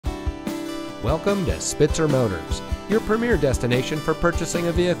Welcome to Spitzer Motors, your premier destination for purchasing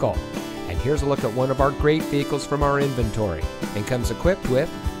a vehicle. And here's a look at one of our great vehicles from our inventory, and comes equipped with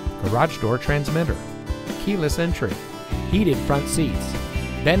garage door transmitter, keyless entry, heated front seats,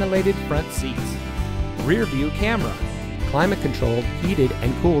 ventilated front seats, rear view camera, climate controlled heated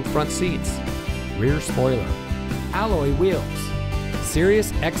and cooled front seats, rear spoiler, alloy wheels,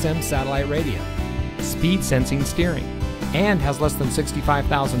 Sirius XM satellite radio, speed sensing steering, and has less than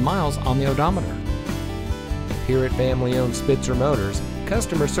 65,000 miles on the odometer. Here at family-owned Spitzer Motors,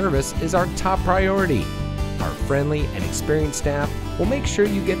 customer service is our top priority. Our friendly and experienced staff will make sure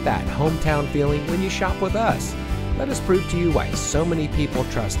you get that hometown feeling when you shop with us. Let us prove to you why so many people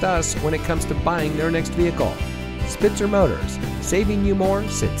trust us when it comes to buying their next vehicle. Spitzer Motors, saving you more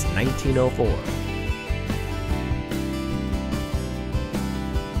since 1904.